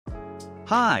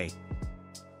Hi!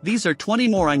 These are 20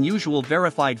 more unusual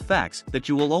verified facts that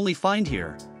you will only find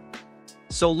here.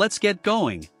 So let's get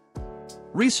going.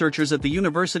 Researchers at the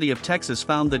University of Texas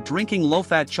found that drinking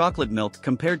low-fat chocolate milk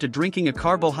compared to drinking a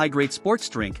carbohydrate sports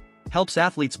drink helps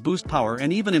athletes boost power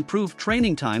and even improve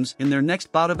training times in their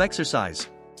next bout of exercise.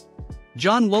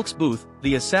 John Wilkes Booth,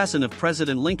 the assassin of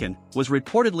President Lincoln, was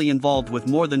reportedly involved with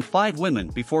more than 5 women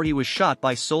before he was shot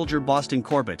by soldier Boston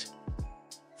Corbett.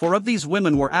 4 of these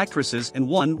women were actresses and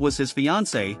 1 was his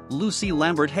fiancée, Lucy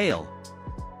Lambert Hale.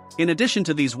 In addition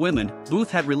to these women,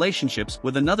 Booth had relationships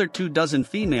with another 24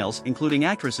 females, including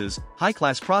actresses,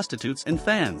 high-class prostitutes and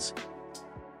fans.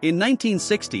 In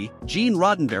 1960, Gene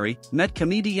Roddenberry met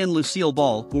comedian Lucille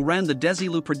Ball, who ran the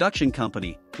Desilu production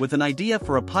company, with an idea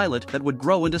for a pilot that would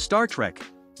grow into Star Trek.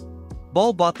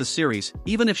 Ball bought the series,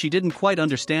 even if she didn't quite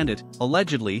understand it.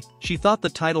 Allegedly, she thought the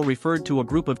title referred to a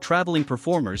group of traveling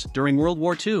performers during World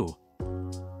War II.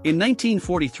 In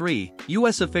 1943,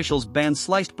 U.S. officials banned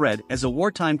sliced bread as a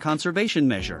wartime conservation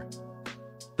measure.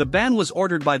 The ban was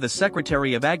ordered by the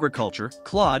Secretary of Agriculture,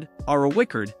 Claude R.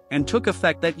 Wickard, and took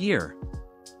effect that year.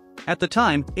 At the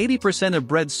time, 80% of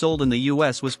bread sold in the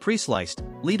US was pre-sliced,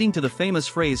 leading to the famous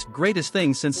phrase, "greatest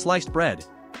thing since sliced bread."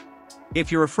 If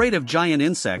you're afraid of giant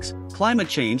insects, climate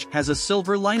change has a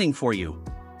silver lining for you.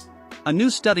 A new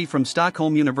study from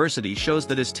Stockholm University shows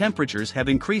that as temperatures have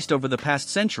increased over the past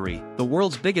century, the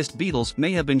world's biggest beetles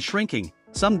may have been shrinking,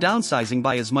 some downsizing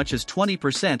by as much as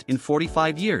 20% in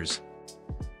 45 years.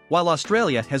 While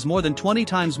Australia has more than 20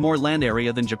 times more land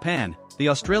area than Japan, the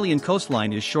Australian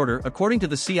coastline is shorter according to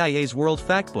the CIA's World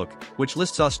Factbook, which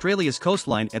lists Australia's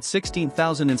coastline at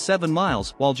 16,007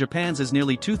 miles while Japan's is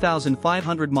nearly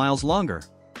 2,500 miles longer.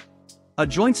 A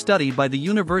joint study by the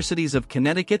Universities of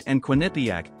Connecticut and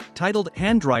Quinnipiac, titled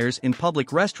 "Hand Dryers in Public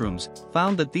Restrooms,"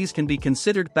 found that these can be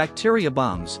considered bacteria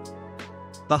bombs.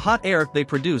 The hot air they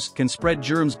produce can spread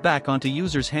germs back onto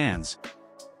users' hands.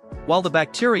 While the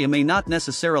bacteria may not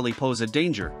necessarily pose a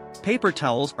danger, paper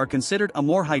towels are considered a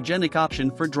more hygienic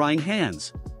option for drying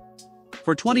hands.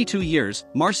 For 22 years,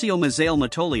 Marcio Mazael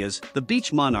Matolias, the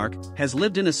beach monarch, has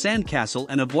lived in a sandcastle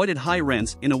and avoided high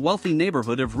rents in a wealthy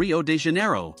neighborhood of Rio de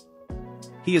Janeiro.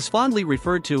 He is fondly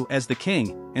referred to as the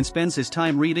king, and spends his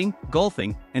time reading,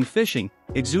 golfing, and fishing,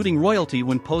 exuding royalty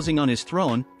when posing on his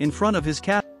throne, in front of his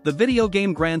cat. The video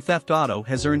game Grand Theft Auto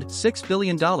has earned $6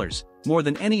 billion, more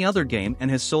than any other game, and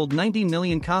has sold 90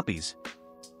 million copies.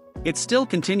 It still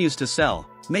continues to sell,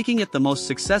 making it the most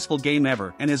successful game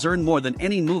ever and has earned more than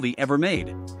any movie ever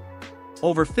made.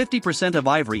 Over 50% of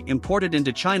ivory imported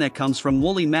into China comes from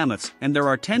woolly mammoths, and there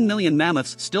are 10 million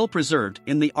mammoths still preserved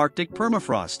in the Arctic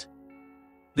permafrost.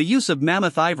 The use of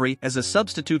mammoth ivory as a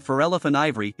substitute for elephant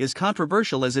ivory is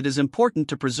controversial, as it is important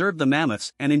to preserve the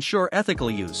mammoths and ensure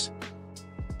ethical use.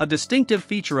 A distinctive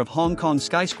feature of Hong Kong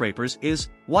skyscrapers is,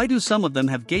 why do some of them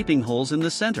have gaping holes in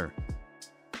the center?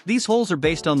 These holes are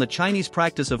based on the Chinese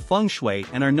practice of feng shui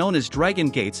and are known as dragon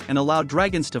gates and allow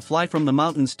dragons to fly from the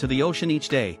mountains to the ocean each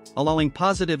day, allowing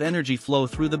positive energy flow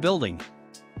through the building.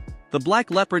 The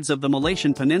black leopards of the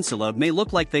Malaysian peninsula may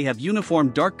look like they have uniform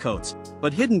dark coats,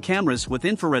 but hidden cameras with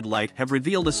infrared light have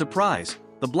revealed a surprise.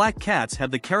 The black cats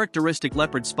have the characteristic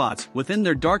leopard spots within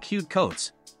their dark-hued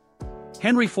coats.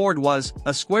 Henry Ford was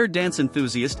a square dance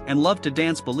enthusiast and loved to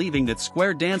dance, believing that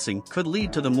square dancing could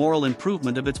lead to the moral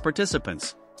improvement of its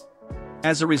participants.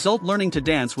 As a result, learning to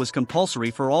dance was compulsory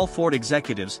for all Ford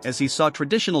executives, as he saw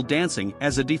traditional dancing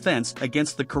as a defense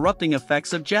against the corrupting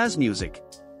effects of jazz music.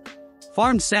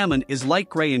 Farmed salmon is light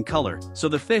gray in color, so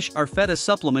the fish are fed a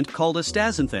supplement called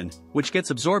astaxanthin, which gets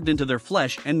absorbed into their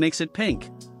flesh and makes it pink.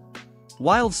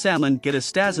 Wild salmon get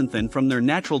astaxanthin from their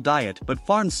natural diet, but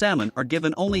farmed salmon are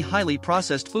given only highly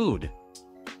processed food.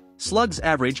 Slugs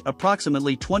average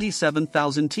approximately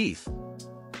 27,000 teeth.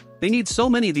 They need so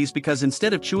many of these because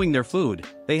instead of chewing their food,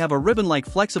 they have a ribbon-like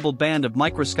flexible band of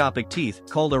microscopic teeth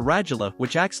called a radula,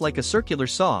 which acts like a circular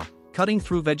saw, cutting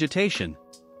through vegetation.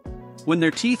 When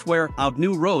their teeth wear out,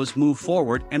 new rows move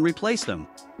forward and replace them.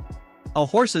 A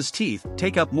horse's teeth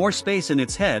take up more space in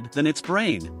its head than its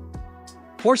brain.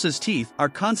 Horses' teeth are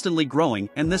constantly growing,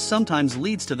 and this sometimes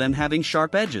leads to them having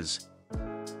sharp edges.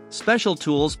 Special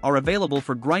tools are available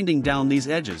for grinding down these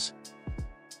edges.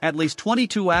 At least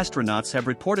 22 astronauts have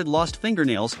reported lost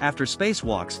fingernails after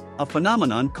spacewalks, a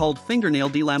phenomenon called fingernail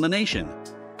delamination.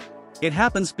 It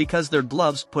happens because their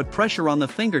gloves put pressure on the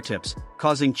fingertips,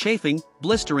 causing chafing,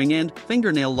 blistering, and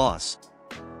fingernail loss.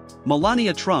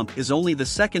 Melania Trump is only the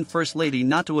second First Lady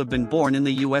not to have been born in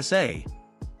the USA.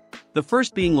 The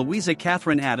first being Louisa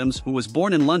Catherine Adams, who was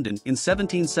born in London in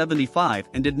 1775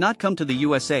 and did not come to the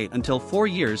USA until 4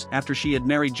 years after she had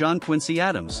married John Quincy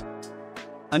Adams.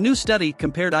 A new study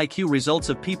compared IQ results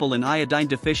of people in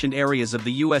iodine-deficient areas of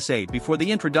the USA before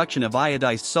the introduction of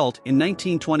iodized salt in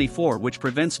 1924, which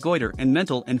prevents goiter and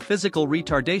mental and physical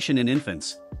retardation in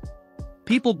infants.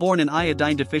 People born in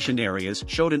iodine-deficient areas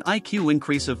showed an IQ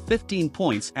increase of 15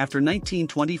 points after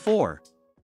 1924.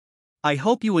 I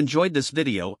hope you enjoyed this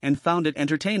video and found it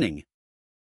entertaining.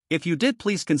 If you did,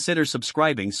 please consider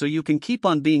subscribing so you can keep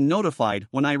on being notified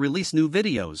when I release new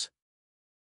videos.